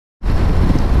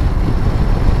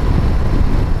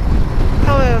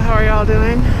y'all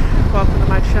doing? Welcome to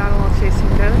my channel, Chasing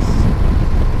Ghosts.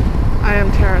 I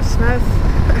am Tara Smith,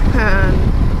 and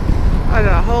I did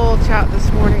a whole chat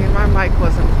this morning and my mic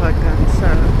wasn't plugged in, so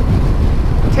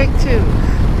take two.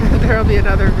 There'll be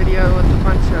another video with a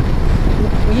bunch of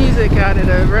music added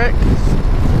over it.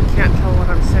 Can't tell what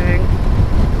I'm saying.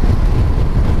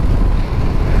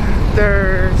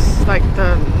 There's like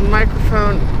the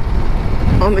microphone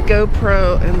on the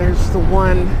GoPro, and there's the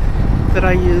one that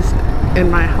I use in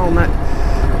my helmet.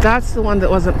 That's the one that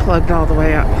wasn't plugged all the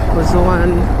way up. It was the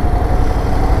one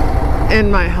in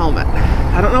my helmet.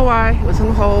 I don't know why. It was in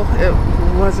the hole. It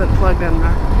wasn't plugged in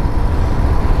there.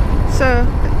 So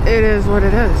it is what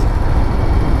it is.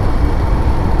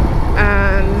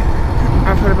 And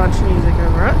I put a bunch of music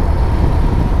over it.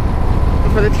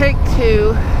 And for the take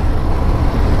two,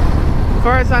 as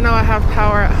far as I know, I have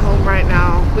power at home right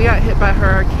now. We got hit by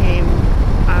Hurricane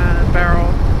Beryl.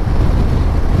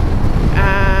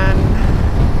 And,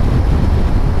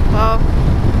 well,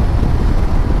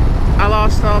 I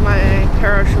lost all my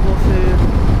perishable food.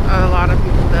 A lot of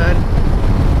people did.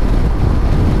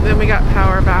 Then we got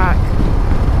power back.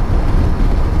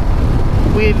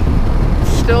 We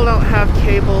still don't have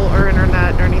cable or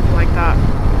internet or anything like that.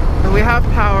 But we have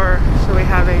power, so we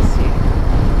have AC.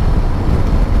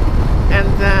 And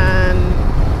then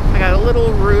I got a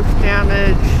little roof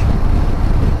damage.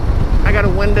 I got a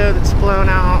window that's blown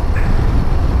out.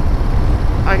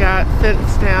 I got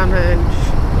fence damage.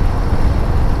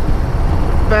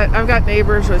 But I've got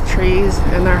neighbors with trees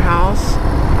in their house,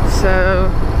 so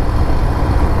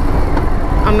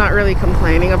I'm not really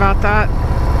complaining about that.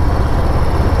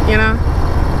 You know?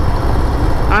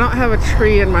 I don't have a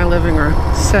tree in my living room,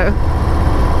 so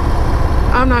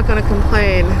I'm not going to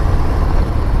complain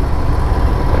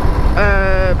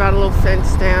about a little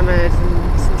fence damage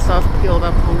and some stuff peeled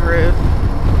up on the roof.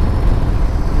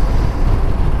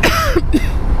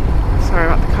 Sorry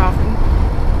about the coughing.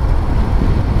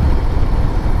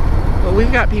 But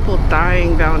we've got people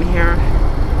dying down here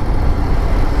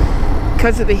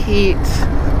because of the heat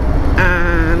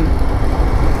and,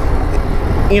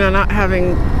 you know, not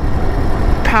having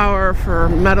power for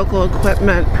medical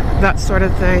equipment, that sort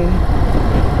of thing.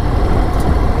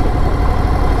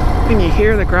 And you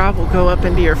hear the gravel go up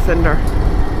into your fender.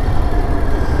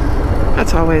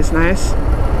 That's always nice.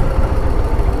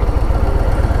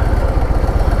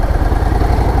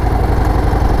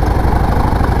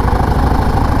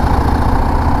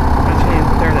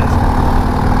 There it is.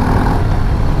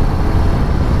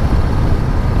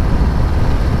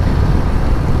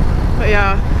 But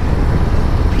yeah,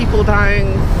 people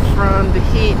dying from the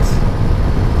heat,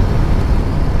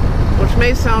 which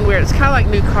may sound weird. It's kind of like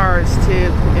new cars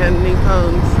too, and new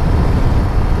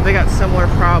homes. They got similar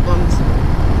problems.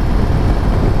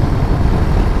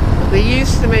 They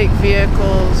used to make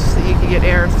vehicles that you could get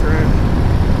air through.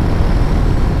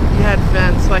 You had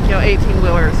vents, like, you know,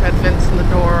 18-wheelers had vents in the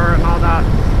door and all that.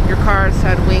 Your cars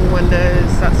had wing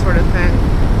windows, that sort of thing.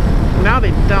 Now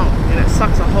they don't, and it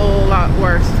sucks a whole lot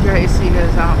worse if your AC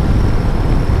goes out.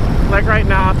 Like right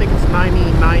now, I think it's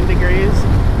 99 degrees.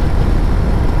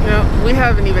 You know, we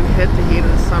haven't even hit the heat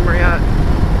of the summer yet.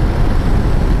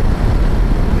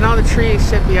 And all the trees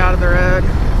should be out of the road.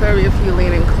 There'll be a few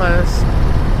leaning close.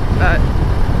 But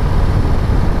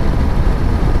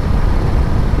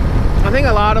I think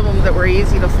a lot of them that were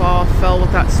easy to fall fell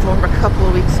with that storm a couple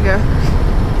of weeks ago.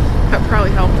 That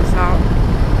probably helped us out.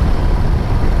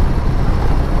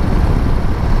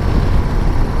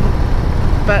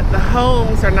 But the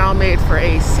homes are now made for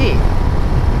AC.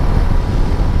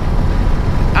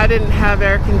 I didn't have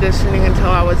air conditioning until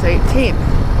I was 18.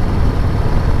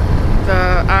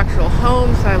 The actual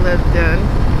homes I lived in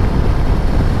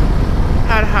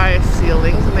had high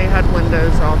ceilings, and they had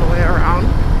windows all the way around,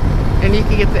 and you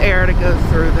could get the air to go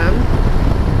through them.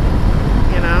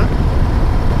 You know,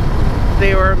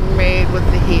 they were made with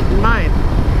the heat in mind.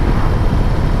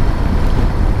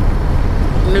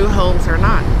 New homes are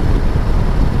not.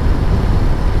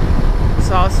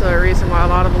 It's also a reason why a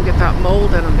lot of them get that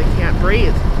mold in them. They can't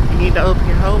breathe. You need to open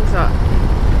your homes up,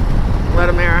 let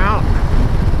them air out.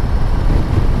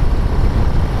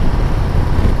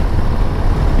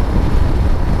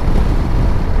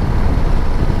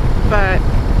 But,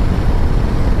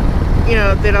 you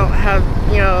know, they don't have,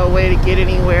 you know, a way to get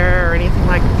anywhere or anything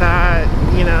like that.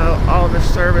 You know, all the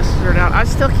services are down. I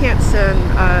still can't send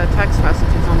text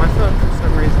messages on my phone for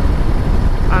some reason.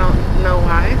 I don't know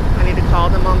why. I need to call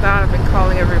them on that. I've been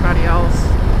calling everybody else.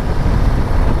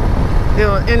 You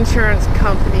know, insurance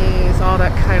companies, all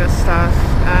that kind of stuff.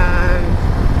 And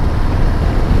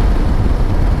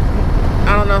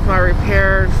I don't know if my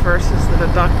repairs versus the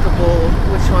deductible,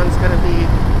 which one's going to be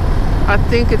I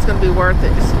think it's going to be worth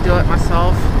it just to do it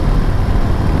myself,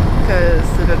 because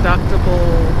the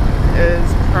deductible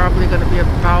is probably going to be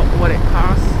about what it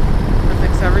costs to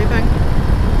fix everything.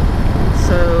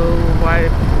 So why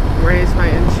raise my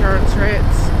insurance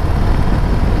rates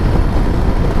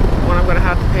when I'm going to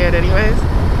have to pay it anyways?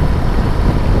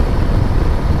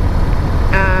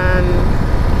 And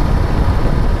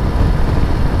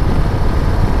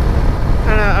I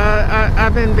don't know,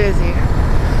 I've been busy.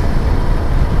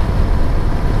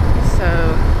 So,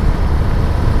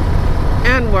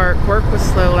 and work was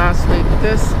slow last week.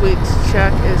 This week's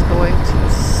check is going to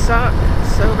suck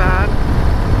so bad.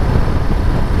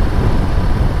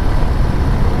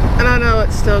 And I know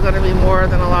it's still going to be more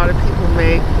than a lot of people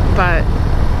make, but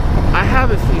I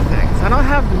have a few things. I don't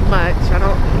have much. I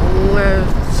don't live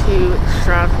too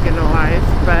extravagant a life,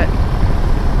 but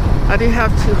I do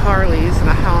have 2 Harleys and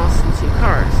a house and 2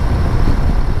 cars.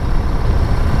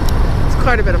 It's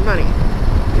quite a bit of money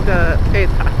to pay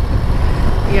that,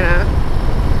 you know.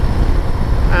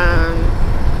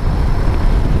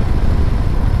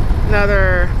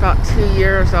 Another about 2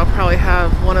 years, I'll probably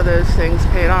have one of those things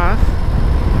paid off.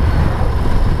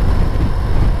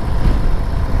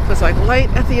 It's like light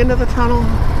at the end of the tunnel.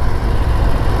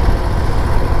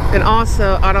 And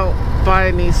also, I don't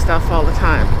buy new stuff all the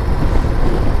time.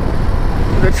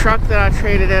 The truck that I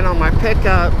traded in on my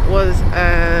pickup was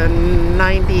a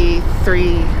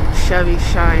 93 Chevy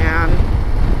Cheyenne.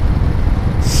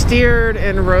 Steered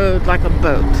and rode like a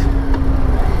boat.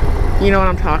 You know what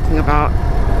I'm talking about.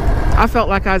 I felt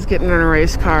like I was getting in a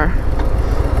race car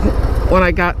when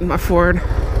I got in my Ford.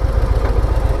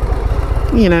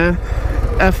 You know,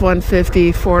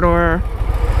 F-150 four-door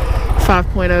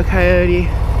 5.0 Coyote.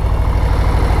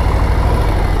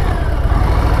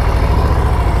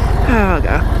 Oh,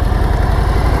 God.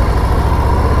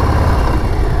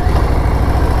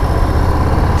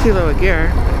 Too low a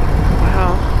gear.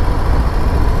 Wow.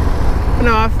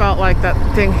 No, I felt like that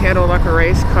thing handled like a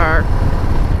race car.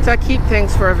 So I keep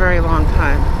things for a very long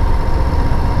time.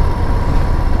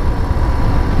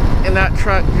 And that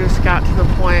truck just got to the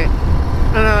point.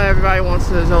 I know everybody wants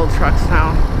those old trucks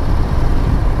now.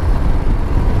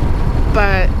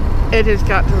 But it just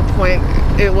got to the point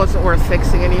it wasn't worth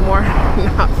fixing anymore.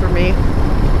 Not for me.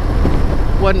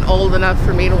 Wasn't old enough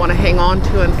for me to want to hang on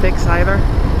to and fix either.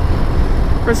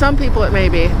 For some people it may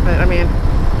be, but I mean,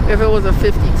 if it was a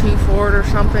 52 Ford or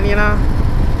something, you know,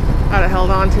 I'd have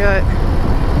held on to it.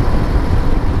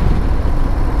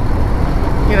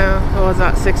 You know, what was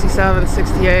that, 67,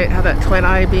 68, had that twin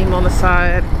I-beam on the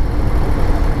side.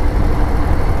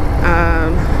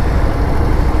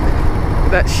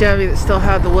 That Chevy that still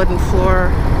had the wooden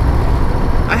floor.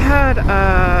 I had,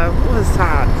 what was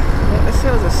that? I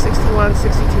said it was a 61,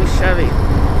 62 Chevy.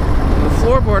 The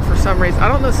floorboard, for some reason, I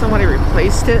don't know, somebody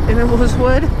replaced it and it was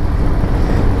wood.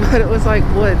 But it was like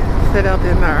wood fit up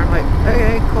in there. I'm like,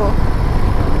 okay, cool.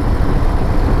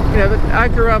 You know, but I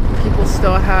grew up, people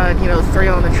still had, you know, 3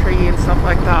 on the tree and stuff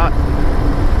like that.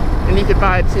 And you could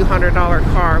buy a $200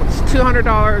 car, which $200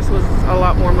 was a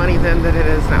lot more money then than it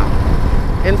is now.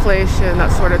 Inflation,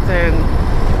 that sort of thing.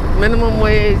 Minimum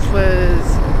wage was,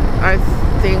 I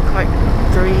think, like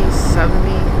 $3.70.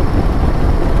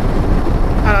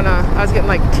 I don't know. I was getting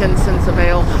like 10 cents a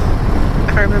bale.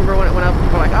 I remember when it went up,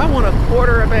 people were like, I want a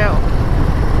quarter a bale.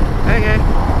 Okay.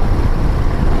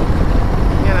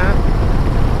 You know,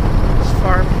 just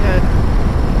farm kid.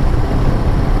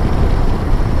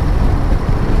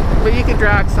 But you could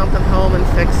drag something home and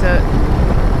fix it.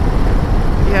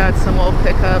 You had some old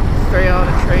pickup, 3 on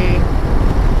a tree.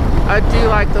 I do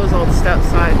like those old step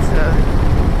sides.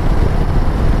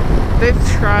 They've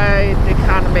tried to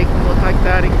kind of make them look like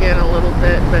that again a little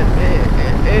bit, but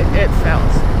it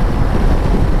fails.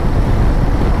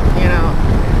 You know,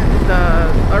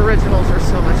 the originals are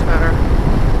so much better.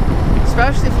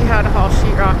 Especially if you had to haul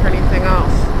sheetrock or anything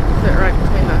else. Fit right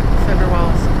between the fender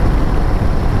wells.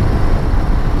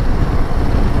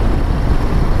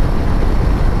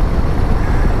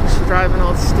 Drive an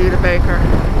old Studebaker.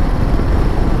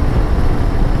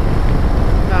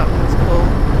 That one was cool.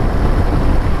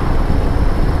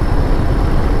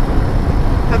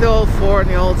 Had the old Ford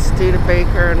and the old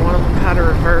Studebaker, and one of them had a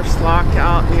reverse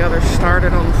lockout and the other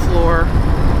started on the floor.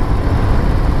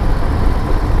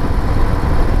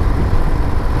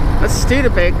 That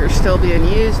Studebaker's still being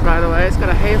used, by the way. It's got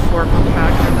a hay fork on the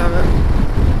back end of it.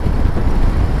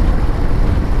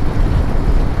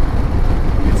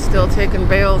 Still taking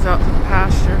bales out to the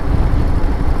pasture.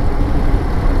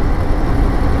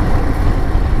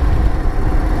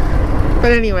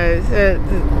 But anyways,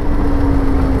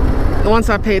 once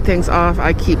I pay things off,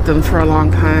 I keep them for a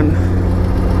long time.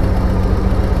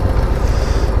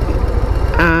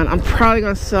 And I'm probably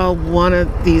going to sell one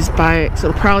of these bikes.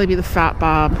 It'll probably be the Fat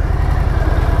Bob.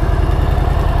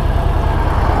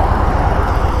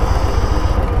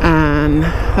 And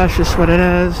that's just what it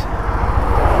is.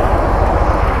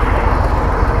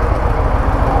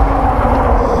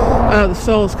 Oh, the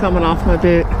sole's coming off my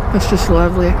boot. That's just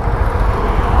lovely.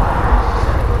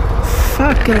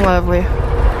 Fucking lovely.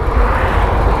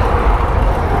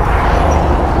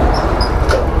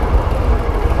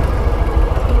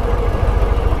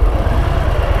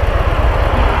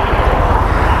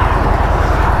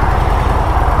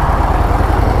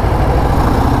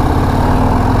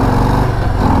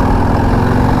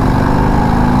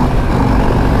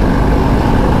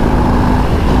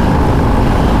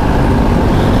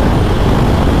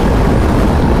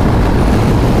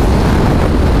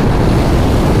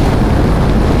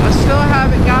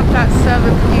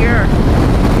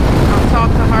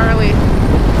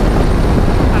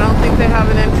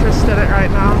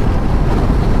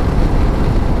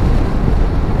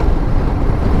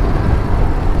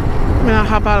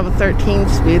 Hop out of a 13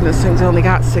 speed and this thing's only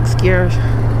got 6 gears.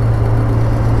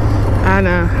 I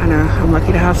know, I'm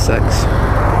lucky to have 6.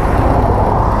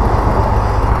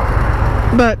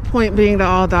 But point being to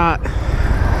all that,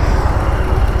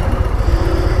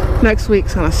 next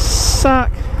week's gonna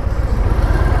suck.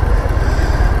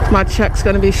 My check's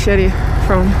gonna be shitty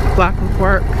from lack of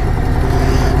work.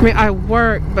 I mean, I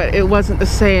work, but it wasn't the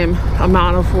same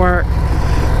amount of work.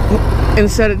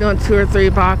 Instead of doing 2 or 3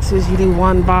 boxes, you do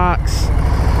 1 box.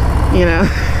 You know,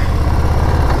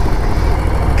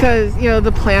 because, you know,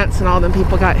 the plants and all them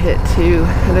people got hit too,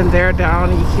 and then they're down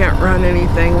and you can't run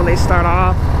anything when they start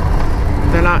off.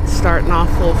 They're not starting off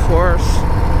full force.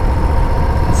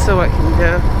 So what can you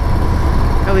do?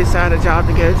 At least I had a job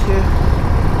to go to.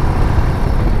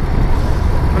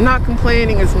 I'm not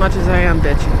complaining as much as I am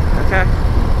bitching, okay?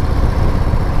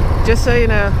 Just so you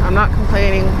know, I'm not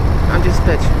complaining, I'm just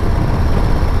bitching.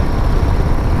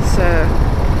 So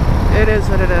it is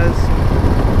what it is.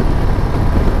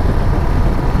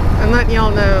 And letting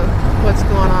y'all know what's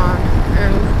going on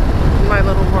in my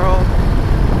little world.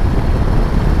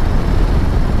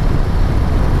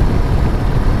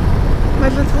 My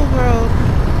little world.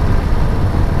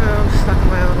 Oh, I'm stuck in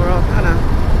my own world. I know.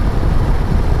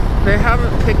 They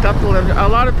haven't picked up the limbs. A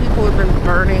lot of people have been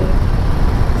burning.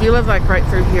 If you live like right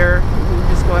through here, you can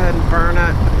just go ahead and burn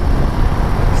it.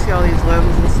 You see all these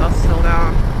limbs and stuff still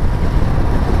down.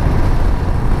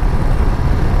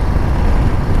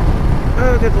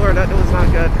 Oh, good Lord, that was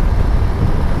not good.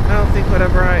 I don't think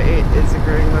whatever I ate is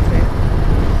agreeing with me.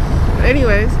 But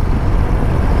anyways,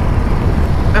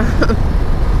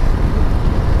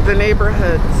 the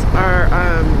neighborhoods are,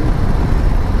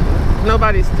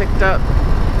 nobody's picked up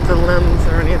the limbs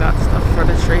or any of that stuff for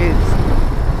the trees.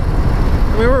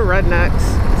 We were rednecks,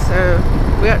 so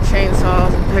we got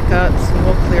chainsaws and pickups and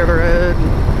we'll clear the road.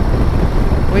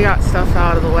 And we got stuff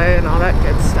out of the way and all that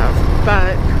good stuff.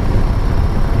 But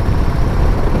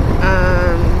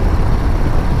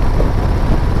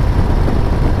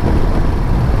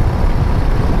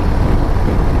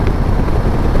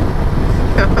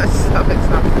my stomach's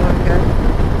not feeling good.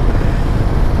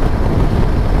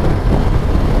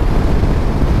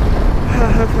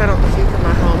 I hope I don't puke in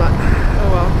my helmet. Oh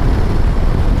well.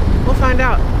 We'll find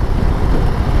out.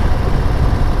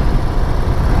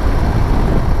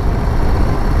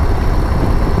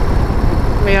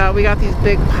 Yeah, we got these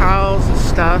big piles of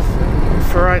stuff.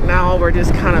 For right now, we're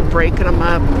just kind of breaking them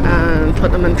up and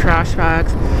putting them in trash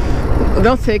bags.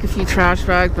 They'll take a few trash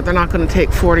bags, but they're not going to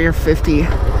take 40 or 50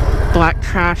 black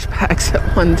trash bags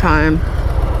at one time.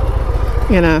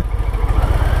 You know.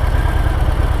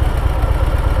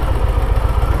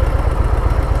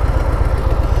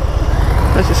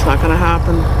 That's just not going to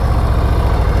happen.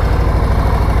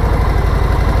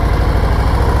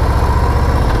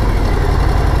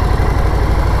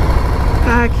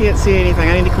 I can't see anything.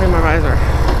 I need to clean my visor.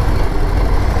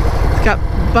 It's got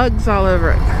bugs all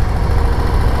over it.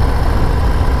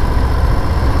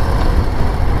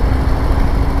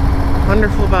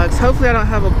 Wonderful bugs. Hopefully I don't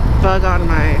have a bug on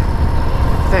my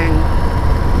thing.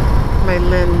 My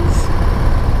lens.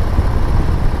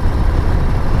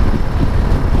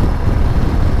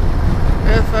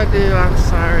 If I do, I'm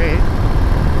sorry.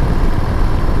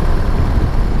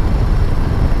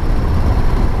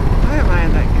 Why am I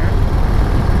in that gear?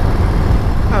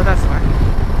 Oh, that's why.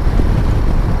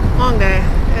 Long day.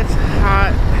 It's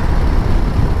hot.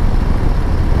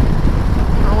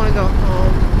 I want to go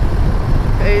home.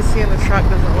 The AC in the truck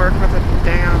doesn't work with a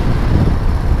damn.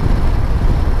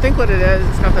 I think what it is,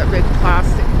 it's got that big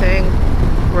plastic thing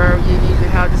where you usually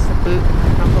have just a boot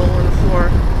and a hole in the floor.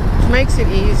 Which makes it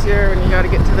easier when you got to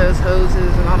get to those hoses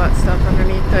and all that stuff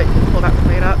underneath it. You can pull that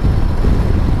plate up.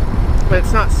 But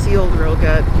it's not sealed real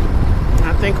good.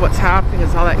 I think what's happening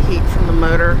is all that heat from the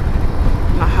motor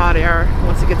and the hot air,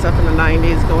 once it gets up in the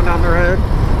 90s going down the road,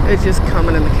 it's just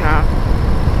coming in the cap.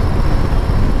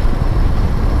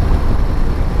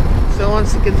 So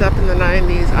once it gets up in the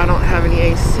 90s, I don't have any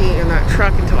AC in that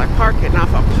truck until I park it. Now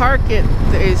if I park it,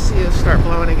 the AC will start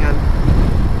blowing again.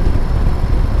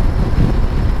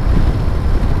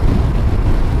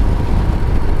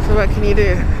 So what can you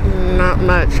do? Not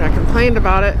much. I complained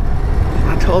about it.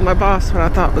 I told my boss what I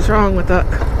thought was wrong with it.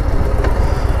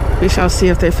 We shall see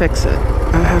if they fix it.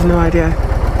 I have no idea.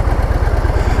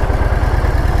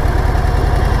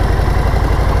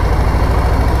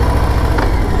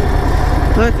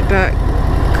 Look at that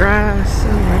grass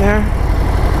over there.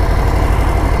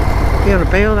 You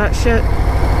gonna bale that shit?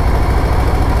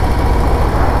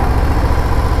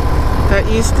 That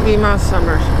used to be my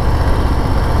summers.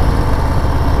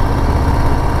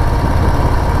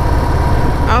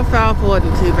 Alfalfa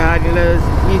wasn't too bad, you know,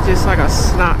 you just like a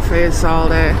snot face all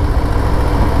day.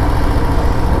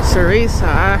 Cerisa,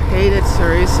 I hated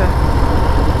Cerisa.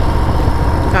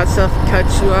 That stuff would cut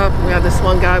you up. We had this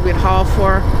one guy we'd haul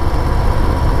for.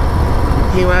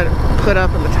 He had it put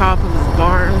up on the top of his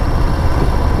barn.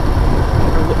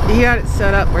 He had it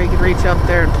set up where he could reach up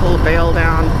there and pull a bale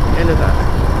down into the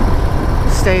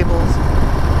stables.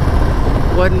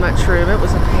 Wasn't much room. It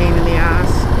was a pain in the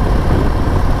ass.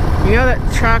 You know that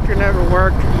tractor never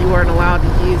worked. You weren't allowed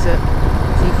to use it.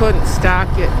 You couldn't stack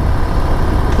it,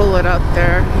 pull it up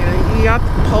there. You know, you got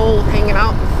the pole hanging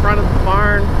out in front of the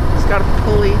barn. It's got a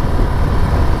pulley.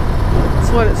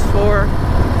 That's what it's for.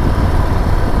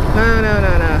 No.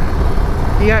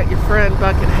 You got your friend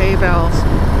bucking hay bales.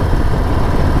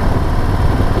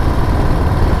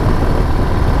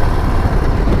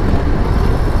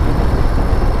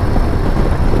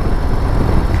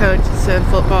 Coach would send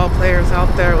football players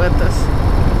out there with us.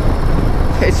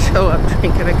 They'd show up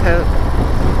drinking a Coke.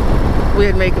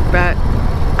 We'd make a bet.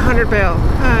 100 bale.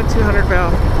 200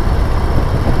 bale.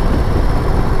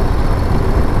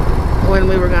 When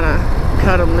we were gonna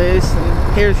cut them loose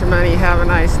and here's your money, have a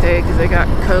nice day, because they got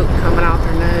Coke coming out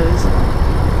their nose.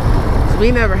 So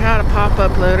we never had a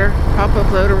pop-up loader.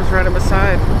 Pop-up loader was running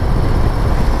beside.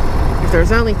 If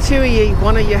there's only two of you,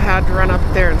 one of you had to run up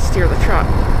there and steer the truck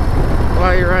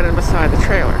while you're running beside the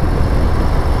trailer.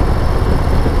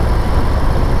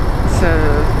 So,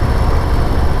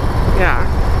 yeah.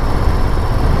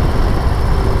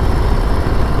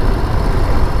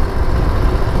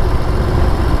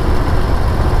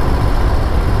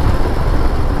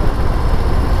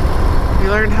 We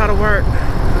learned how to work.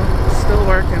 I'm still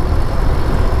working.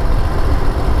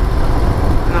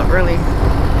 I don't really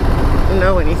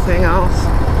know anything else.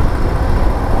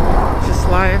 Just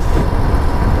life.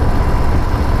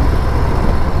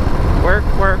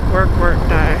 Work,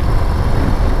 die.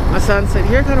 My son said,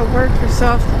 you're gonna work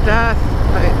yourself to death.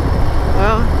 Like,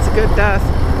 well, it's a good death.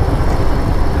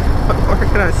 What more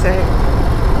can I say?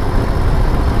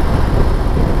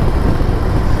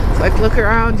 It's like, look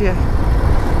around you.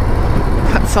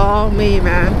 That's all me,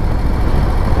 man.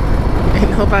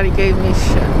 Ain't nobody gave me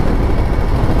shit.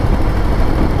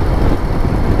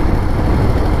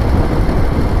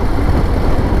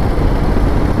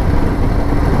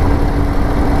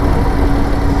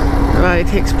 Nobody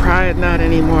takes pride in that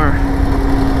anymore.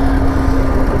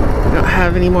 We don't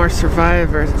have any more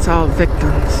survivors. It's all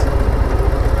victims.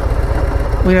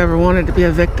 We never wanted to be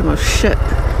a victim of shit.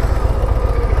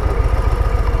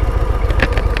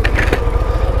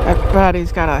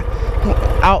 Everybody's gotta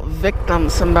out-victim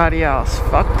somebody else.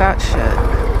 Fuck that shit.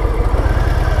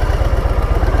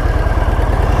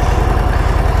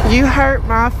 You hurt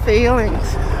my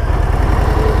feelings.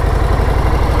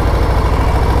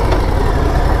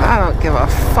 I don't give a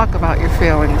fuck about your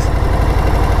feelings.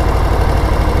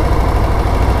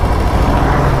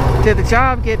 Did the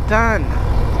job get done?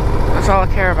 That's all I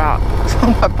care about. That's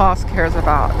all my boss cares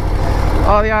about.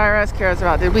 All the IRS cares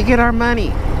about. Did we get our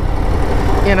money?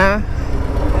 You know?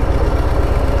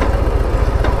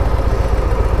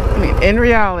 I mean, in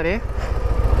reality,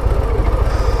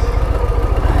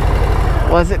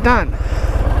 was it done?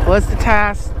 Was the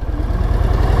task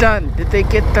done? Did they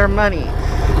get their money?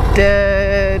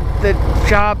 Did the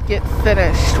job get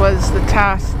finished? Was the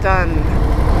task done?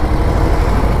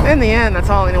 In the end, that's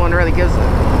all anyone really gives a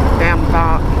damn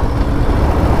about.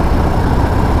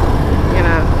 You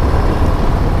know,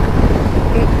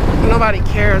 nobody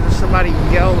cares if somebody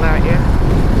yelled at you.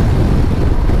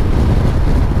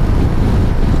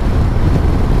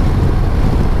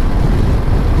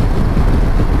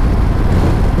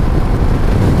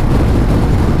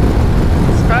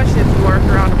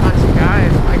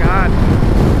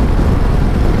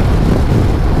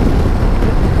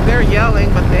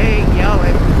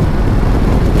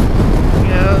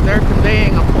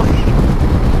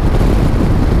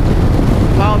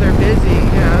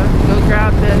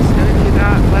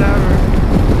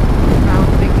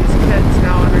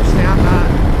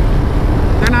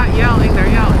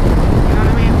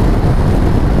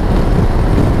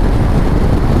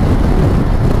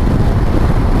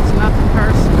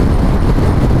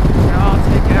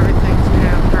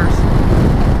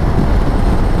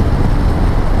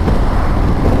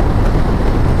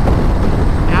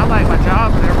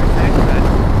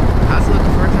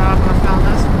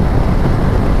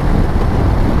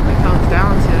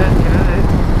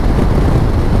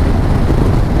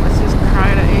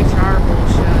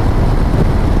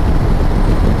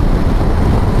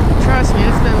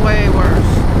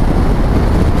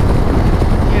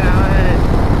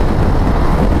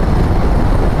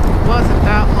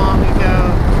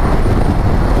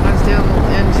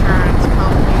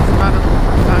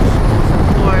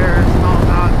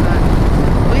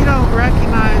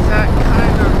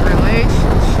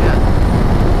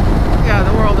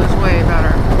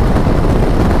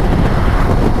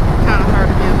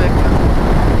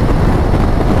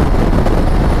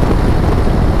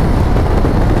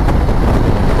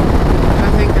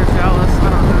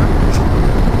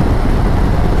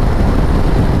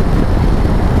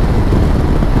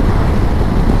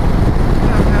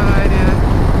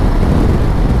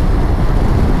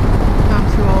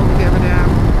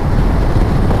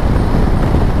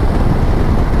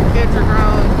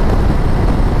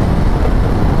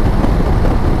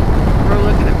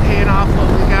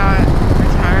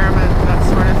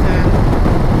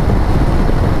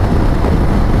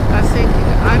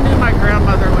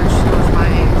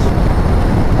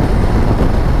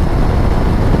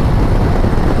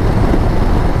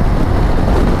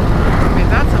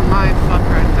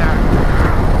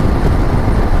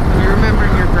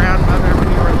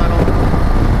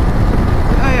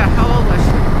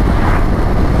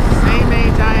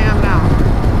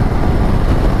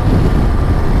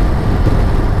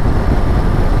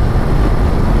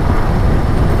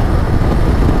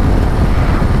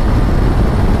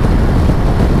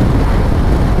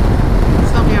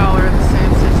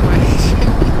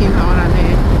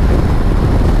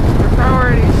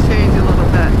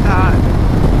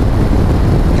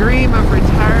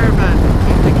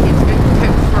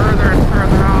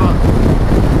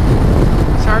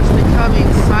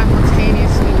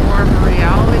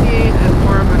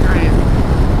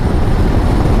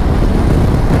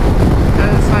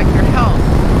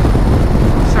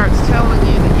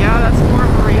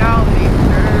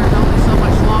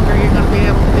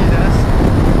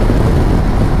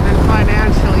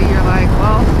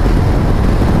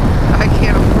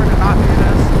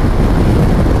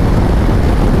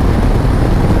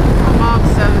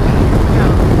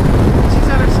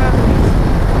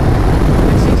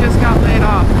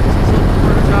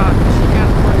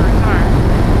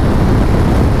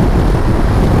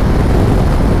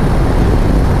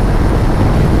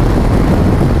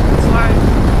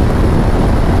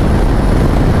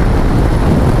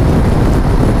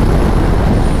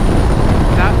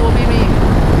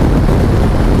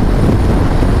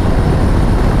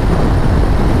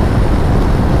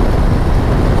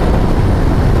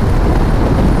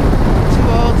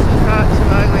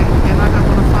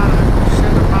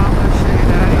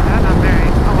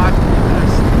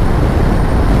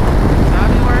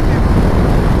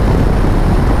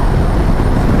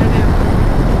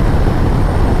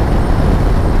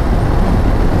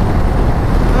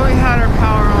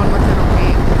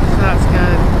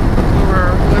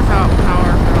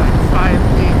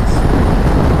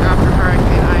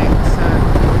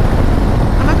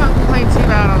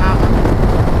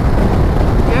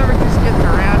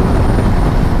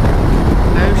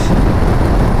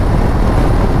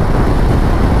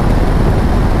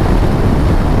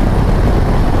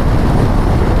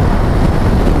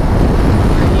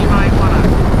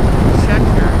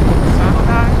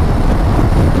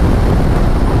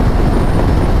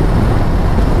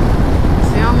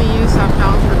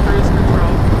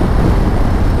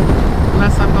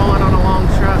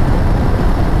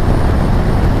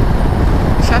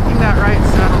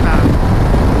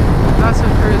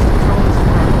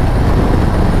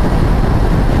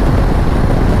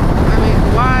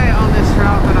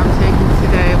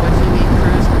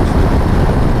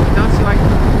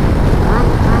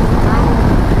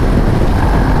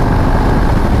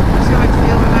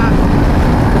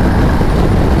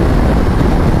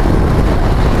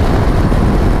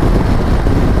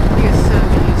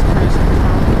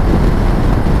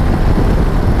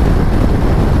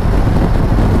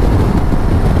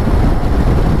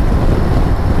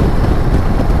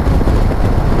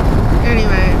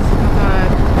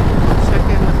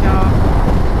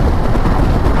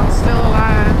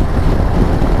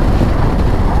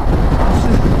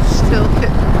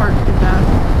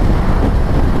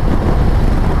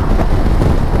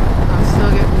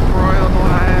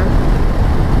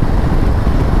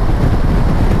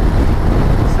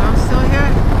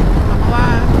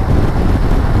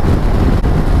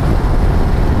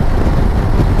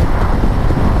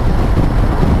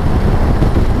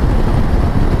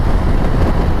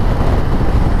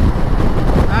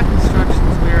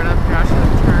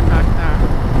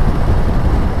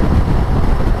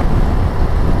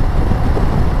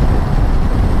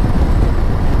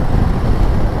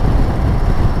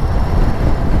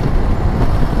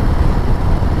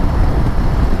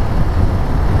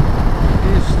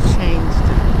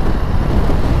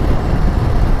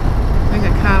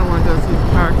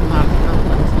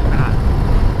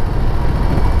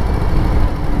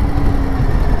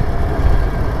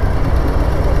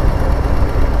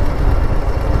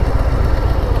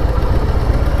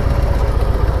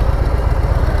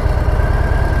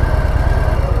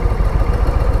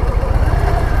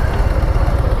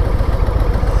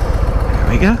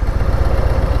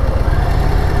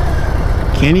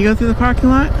 Can you go through the parking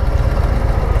lot?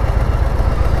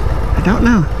 I don't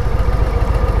know.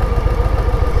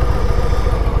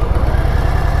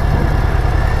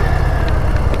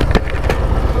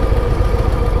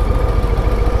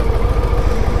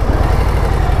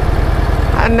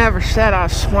 I never said I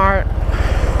was smart.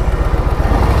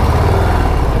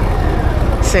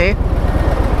 See?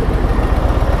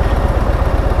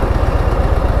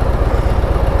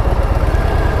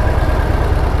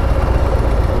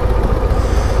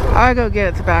 I'll go get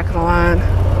at the back of the line.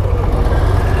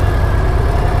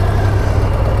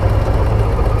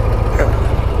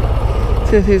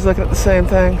 See if he's looking at the same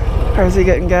thing. Or is he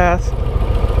getting gas?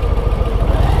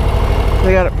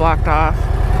 They got it blocked off.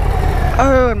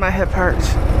 Oh, and my hip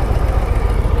hurts.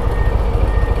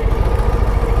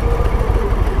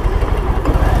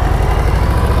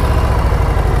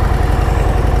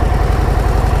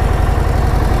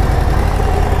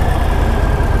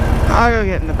 I'll go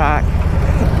get in the back.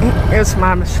 It's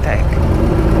my mistake.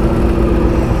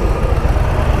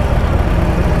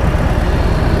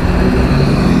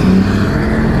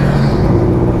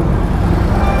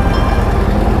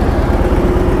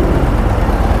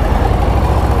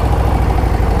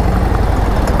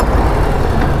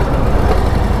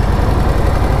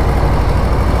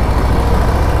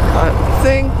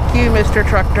 Thank you, Mr.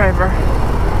 Truck Driver.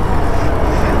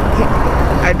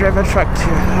 I drive a truck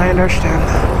too, I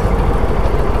understand.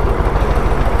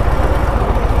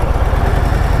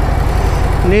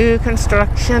 New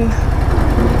construction.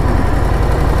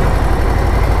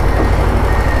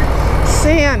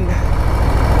 Sand.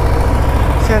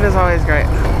 Sand is always great.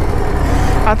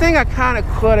 I think I kind of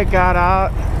could have got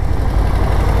out.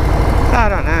 I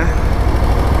don't know.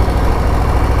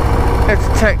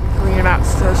 It's technically you're not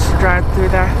supposed to drive through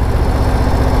there.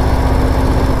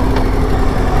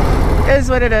 It is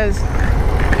what it is.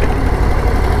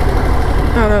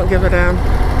 I don't give a damn.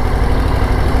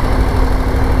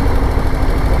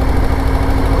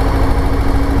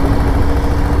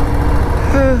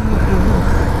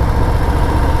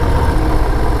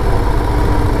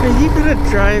 Are you gonna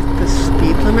drive the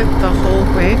speed limit the whole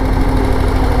way?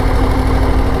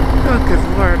 Oh, good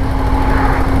lord.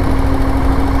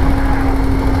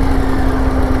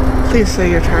 Please say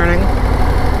you're turning.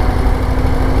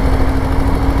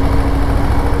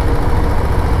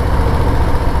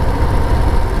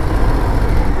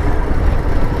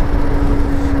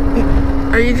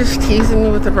 Are you just teasing me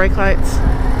with the brake lights?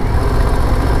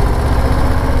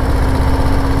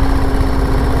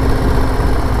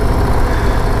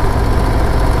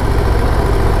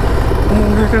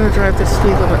 We're gonna drive the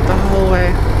speed limit the whole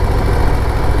way.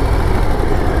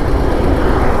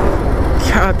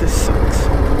 God, this sucks.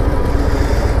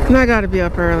 And I gotta be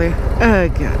up early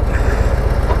again.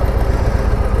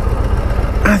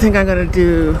 I think I'm gonna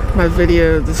do my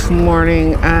video this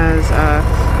morning as,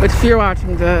 which if you're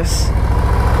watching this,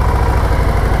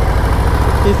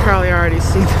 you've probably already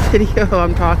seen the video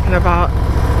I'm talking about.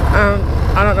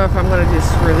 I don't know if I'm gonna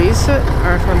just release it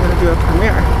or if I'm gonna do a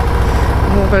premiere.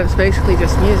 But it's basically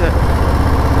just music.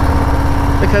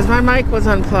 Because my mic was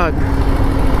unplugged.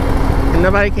 And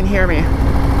nobody can hear me.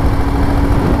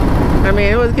 I mean,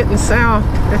 it was getting sound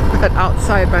but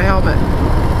outside my helmet.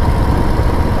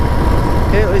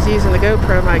 It was using the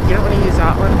GoPro mic. You don't want to use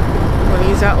that one. You want to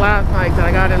use that lav mic that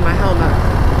I got in my helmet.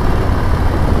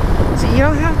 So you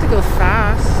don't have to go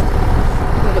fast.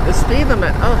 But the speed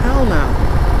limit, oh hell no.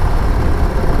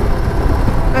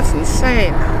 That's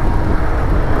insane.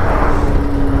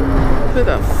 Who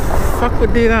the fuck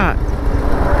would do that?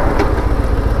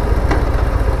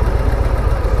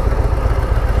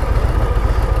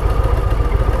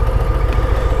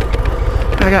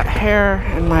 I got hair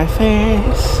in my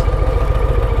face.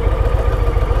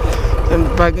 Been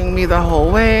bugging me the whole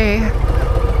way.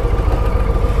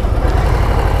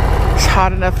 It's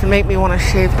hot enough to make me want to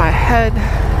shave my head.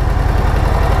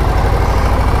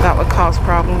 That would cause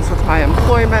problems with my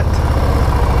employment.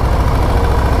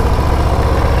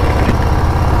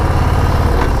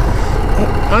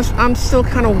 I'm still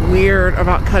kind of weird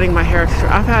about cutting my hair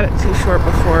short. I've had it too short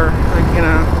before, like, you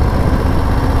know.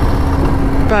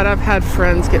 But I've had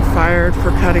friends get fired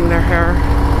for cutting their hair.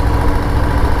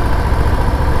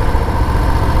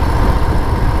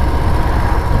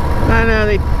 I know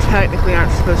they technically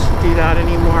aren't supposed to do that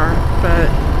anymore, but,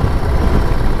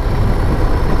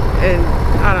 and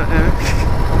I don't know,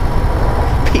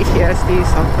 PTSD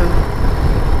something.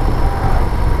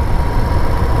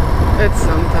 It's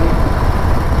something.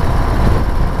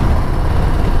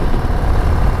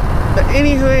 But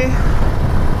anyway,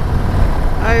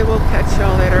 I will catch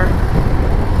y'all later.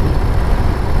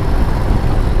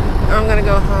 I'm gonna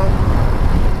go home.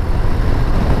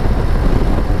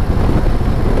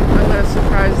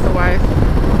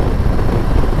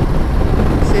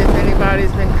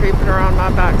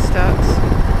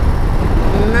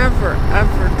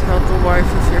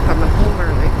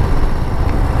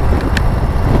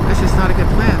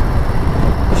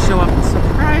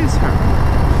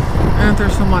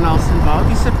 someone else involved,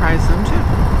 you surprise them too.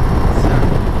 So.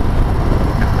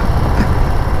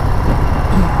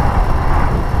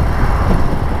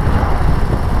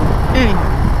 Anyway,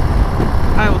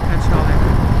 I will catch y'all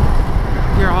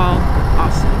later. You're all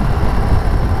awesome.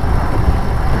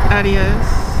 Adios.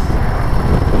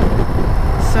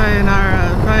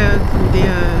 Sayonara. Vaya con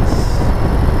Dios.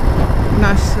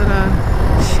 Nashura.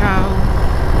 Ciao.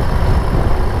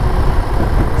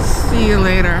 See you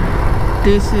later.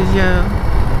 Deuces, yo.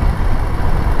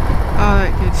 All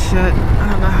that good shit. I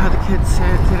don't know how the kids say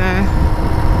it today.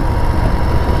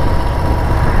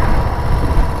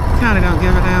 Kinda don't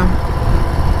give a damn.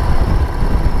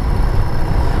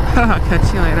 I'll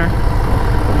catch you later.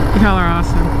 Y'all are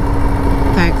awesome.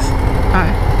 Thanks.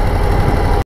 Bye.